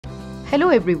Hello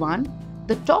everyone.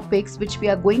 The topics which we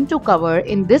are going to cover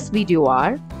in this video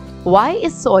are: why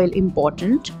is soil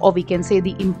important, or we can say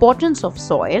the importance of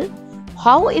soil,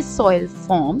 how is soil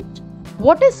formed,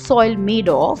 what is soil made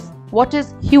of, what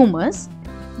is humus.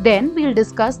 Then we'll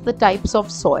discuss the types of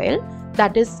soil,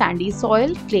 that is sandy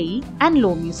soil, clayey and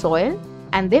loamy soil,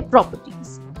 and their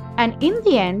properties. And in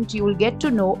the end you will get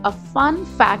to know a fun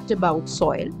fact about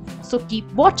soil. So keep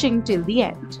watching till the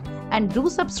end and do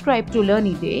subscribe to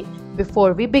Learny Day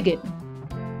before we begin.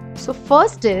 So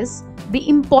first is the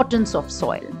importance of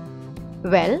soil.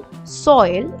 Well,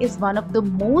 soil is one of the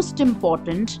most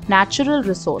important natural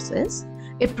resources.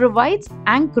 It provides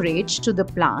anchorage to the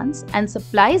plants and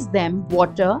supplies them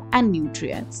water and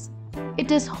nutrients.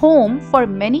 It is home for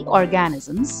many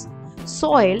organisms.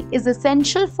 Soil is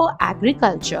essential for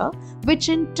agriculture, which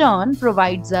in turn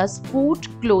provides us food,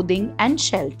 clothing and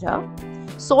shelter.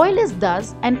 Soil is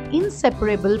thus an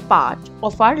inseparable part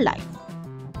of our life.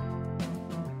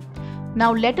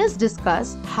 Now let us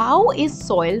discuss how is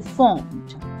soil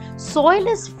formed. Soil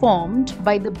is formed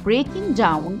by the breaking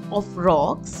down of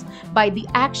rocks by the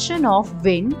action of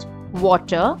wind,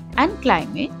 water and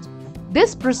climate.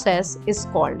 This process is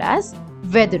called as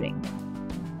weathering.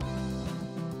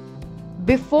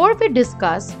 Before we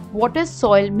discuss what is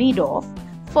soil made of,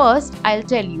 first I'll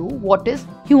tell you what is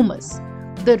humus.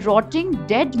 The rotting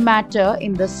dead matter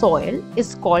in the soil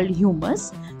is called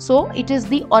humus. So it is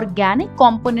the organic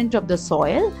component of the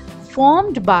soil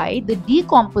formed by the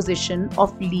decomposition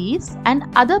of leaves and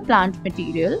other plant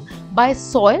material by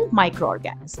soil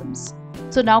microorganisms.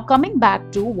 So now coming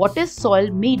back to what is soil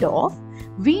made of,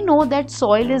 we know that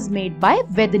soil is made by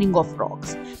weathering of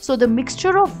rocks. So the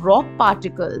mixture of rock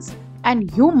particles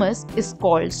and humus is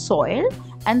called soil,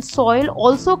 and soil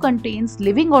also contains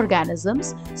living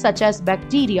organisms such as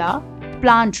bacteria,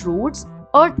 plant roots,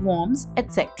 earthworms,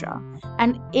 etc.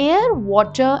 And air,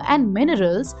 water and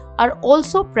minerals are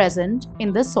also present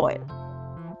in the soil.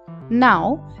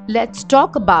 Now let's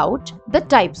talk about the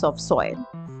types of soil.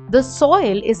 The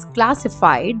soil is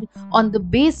classified on the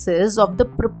basis of the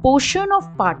proportion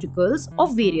of particles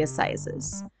of various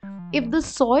sizes. If the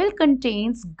soil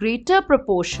contains greater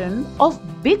proportion of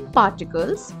big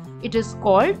particles, it is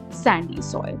called sandy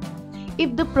soil.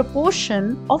 If the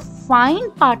proportion of fine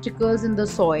particles in the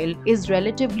soil is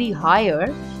relatively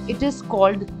higher, it is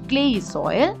called clayey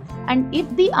soil. And if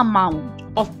the amount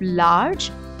of large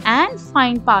and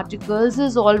fine particles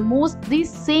is almost the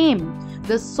same,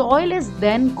 the soil is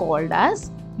then called as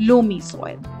loamy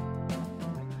soil.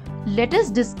 Let us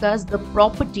discuss the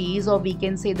properties, or we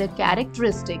can say the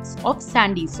characteristics of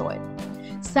sandy soil.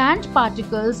 Sand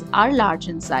particles are large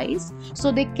in size,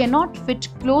 so they cannot fit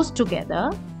close together.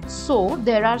 So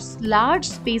there are large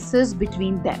spaces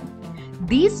between them.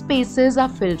 These spaces are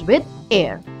filled with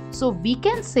air. So we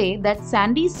can say that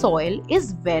sandy soil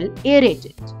is well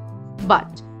aerated.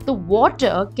 But the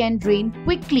water can drain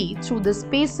quickly through the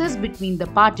spaces between the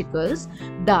particles.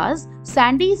 Thus,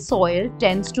 sandy soil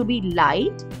tends to be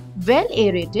light, well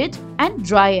aerated and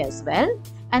dry as well.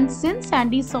 And since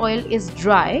sandy soil is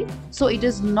dry, so it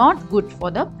is not good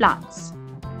for the plants.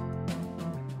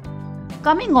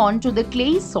 Coming on to the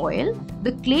clay soil,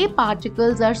 the clay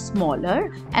particles are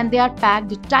smaller and they are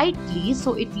packed tightly,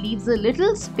 so it leaves a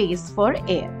little space for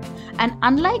air. And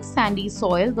unlike sandy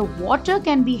soil, the water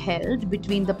can be held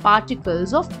between the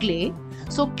particles of clay.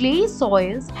 So clay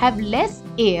soils have less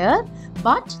air,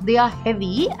 but they are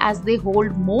heavy as they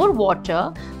hold more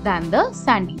water than the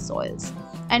sandy soils.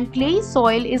 And clay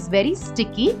soil is very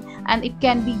sticky and it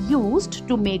can be used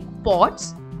to make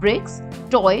pots, bricks,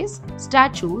 toys,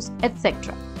 statues,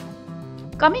 etc.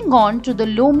 Coming on to the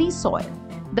loamy soil.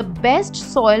 The best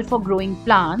soil for growing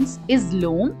plants is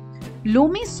loam.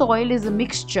 Loamy soil is a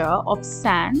mixture of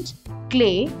sand,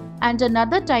 clay and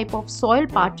another type of soil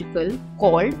particle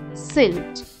called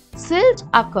silt. Silt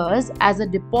occurs as a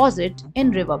deposit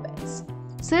in riverbeds.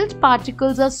 Silt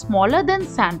particles are smaller than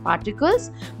sand particles,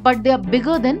 but they are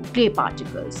bigger than clay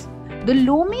particles. The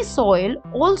loamy soil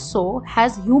also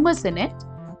has humus in it.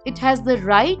 It has the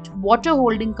right water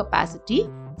holding capacity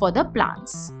for the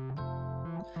plants.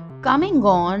 Coming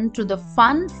on to the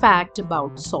fun fact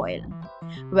about soil.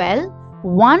 Well,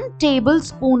 1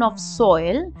 tablespoon of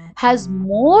soil has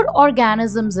more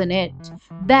organisms in it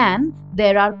than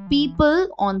there are people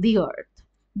on the earth.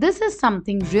 This is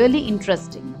something really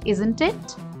interesting, isn't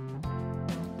it?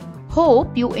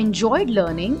 Hope you enjoyed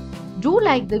learning. Do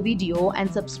like the video and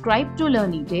subscribe to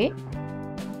Learny Day.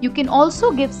 You can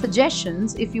also give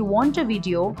suggestions if you want a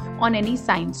video on any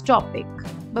science topic.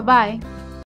 Bye-bye.